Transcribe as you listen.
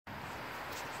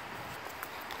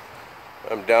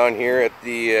I'm down here at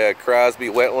the Crosby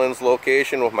Wetlands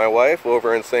location with my wife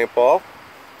over in St. Paul.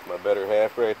 My better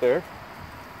half right there.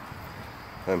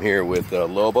 I'm here with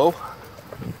Lobo,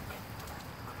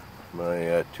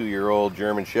 my 2-year-old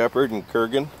German Shepherd, and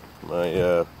Kurgan,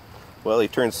 my, well, he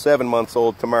turns 7 months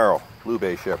old tomorrow, Blue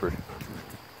Bay Shepherd.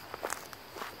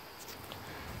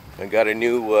 I got a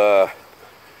new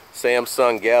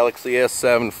Samsung Galaxy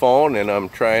S7 phone, and I'm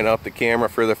trying out the camera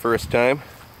for the first time.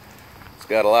 It's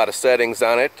got a lot of settings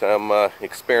on it. I'm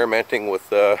experimenting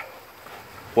with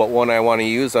what one I want to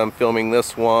use. I'm filming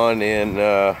this one in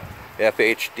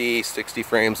FHD 60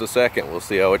 frames a second. We'll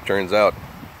see how it turns out.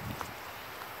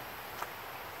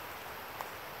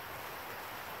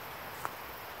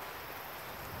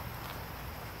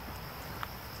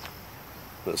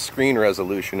 The screen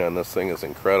resolution on this thing is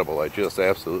incredible. I just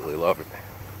absolutely love it.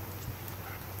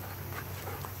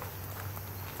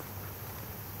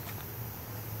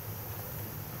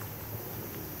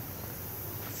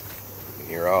 You can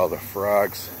hear all the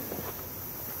frogs.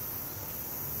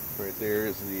 Right there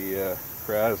is the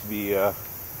Crosby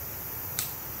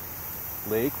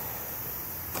Lake.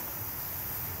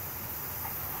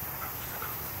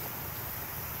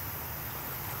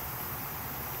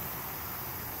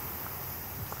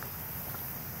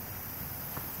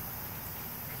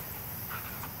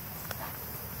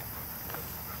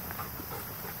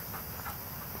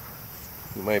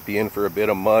 You might be in for a bit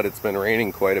of mud. It's been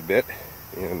raining quite a bit,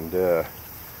 and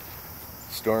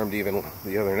stormed even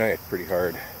the other night pretty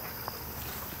hard.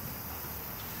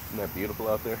 Isn't that beautiful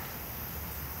out there?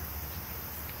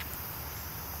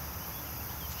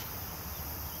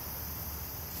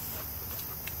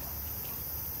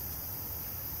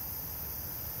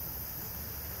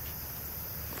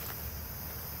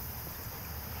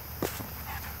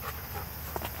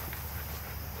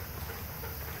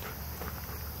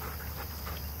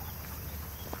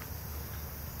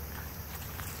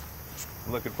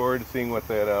 I'm looking forward to seeing what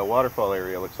that waterfall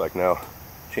area looks like now.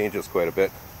 Changes quite a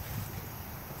bit.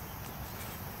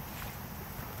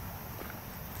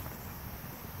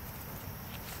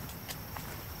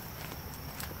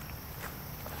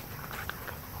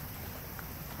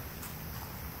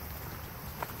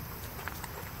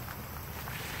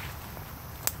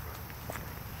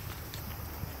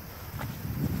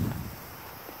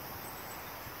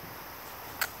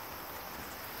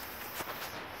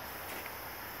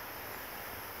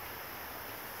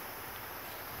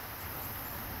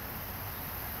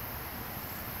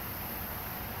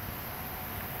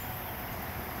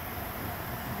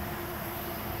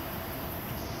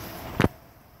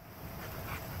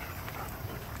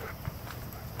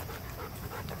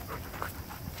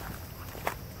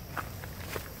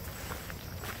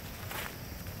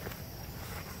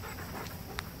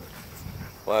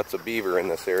 Lots of beaver in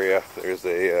this area. There's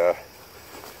a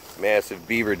massive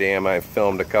beaver dam I've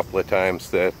filmed a couple of times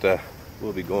that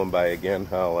we'll be going by again.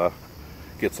 I'll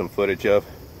get some footage of.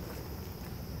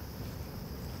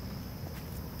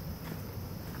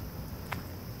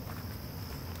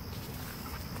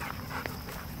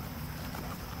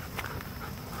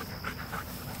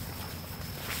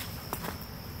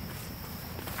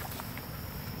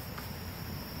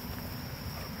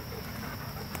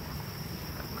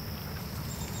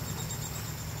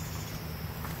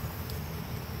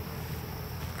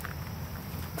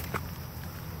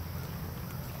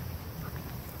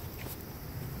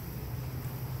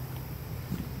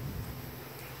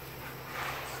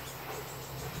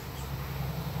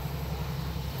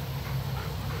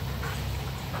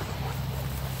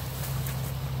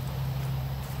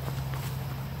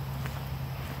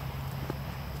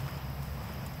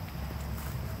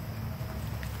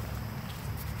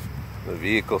 The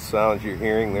vehicle sounds you're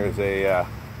hearing, there's a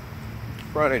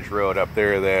frontage road up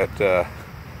there that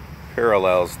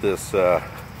parallels this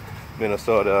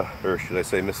Minnesota, or should I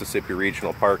say Mississippi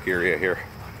Regional Park area here.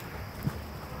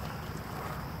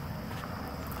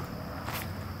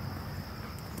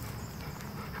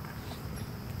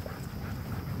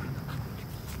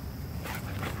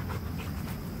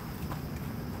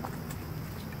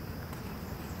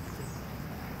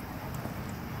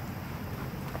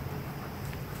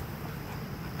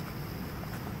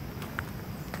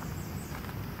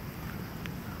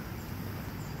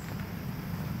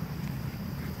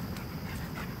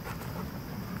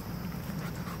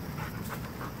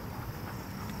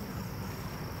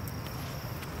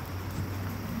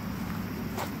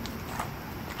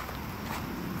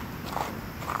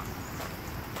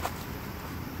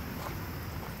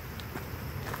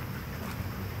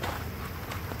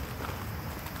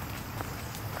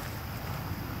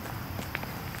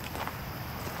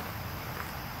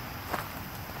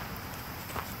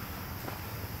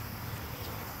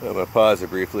 I'm gonna pause it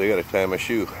briefly. I gotta tie my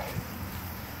shoe.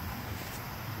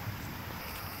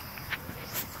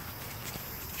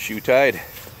 Shoe tied.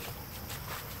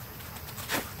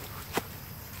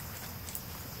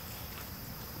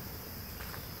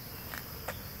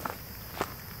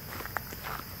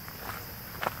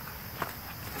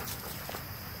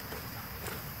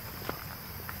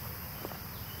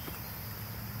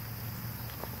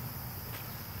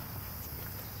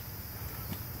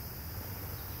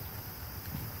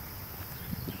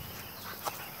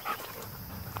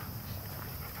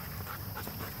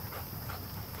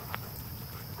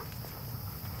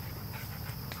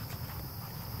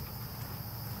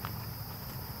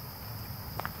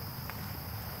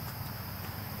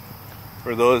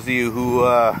 For those of you who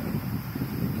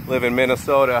live in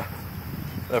Minnesota,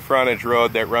 the frontage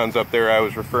road that runs up there I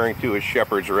was referring to as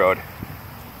Shepherd's Road.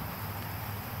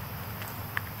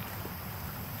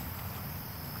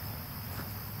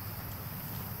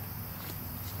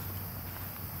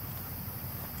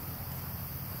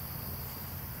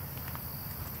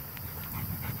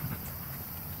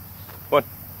 What?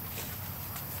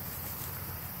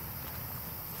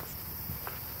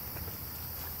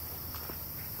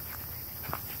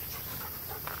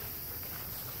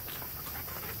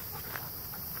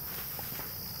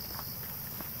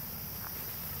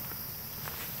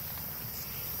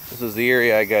 This is the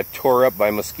area I got tore up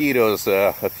by mosquitoes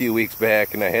a few weeks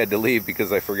back, and I had to leave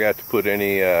because I forgot to put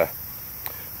any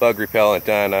bug repellent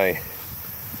on. I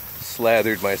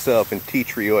slathered myself in tea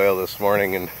tree oil this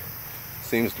morning and it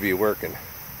seems to be working.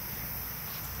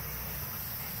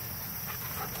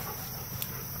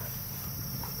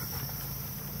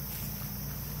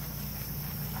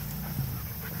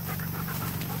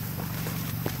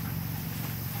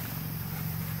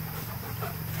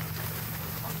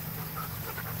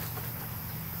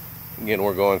 Again,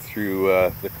 we're going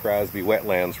through the Crosby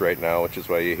Wetlands right now, which is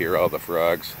why you hear all the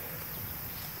frogs.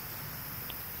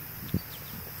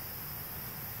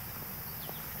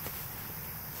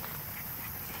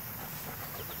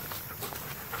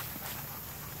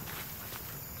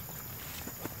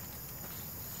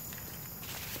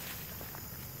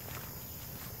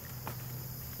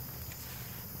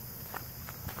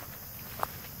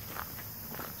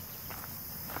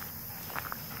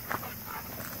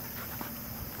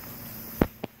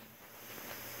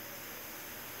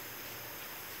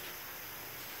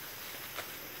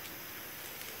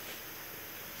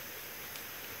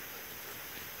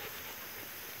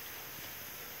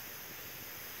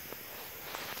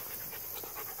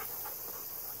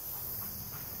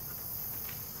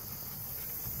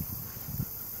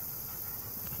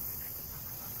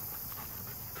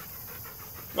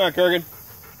 Come on, Kurgan.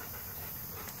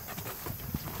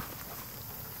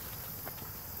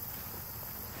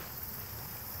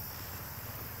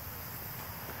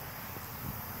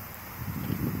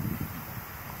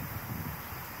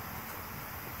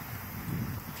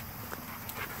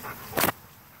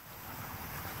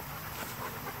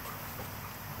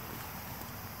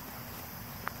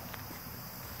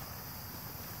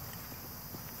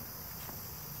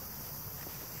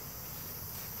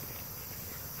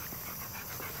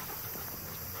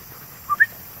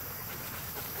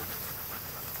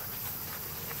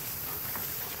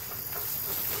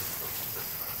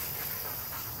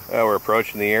 We're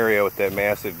approaching the area with that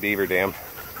massive beaver dam.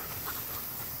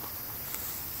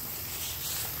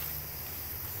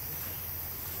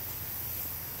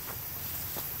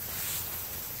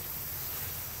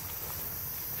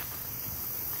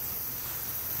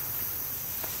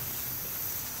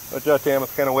 Watch out, Tam,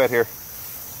 it's kind of wet here.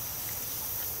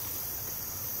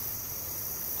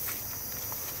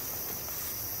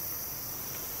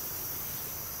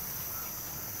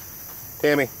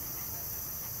 Tammy,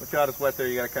 watch out, it's wet there.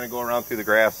 You gotta kind of go around through the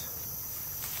grass.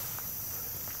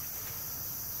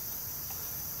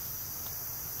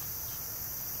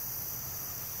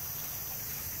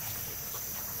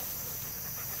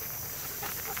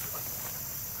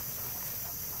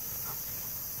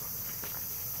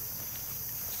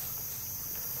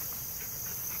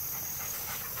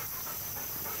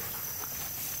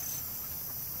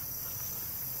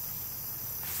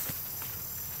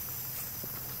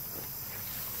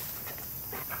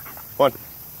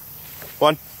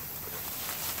 One.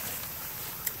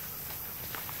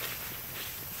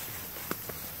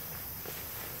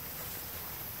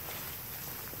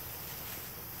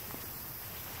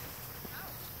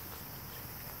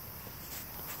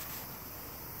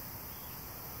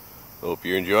 Hope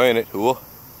you're enjoying it. Cool.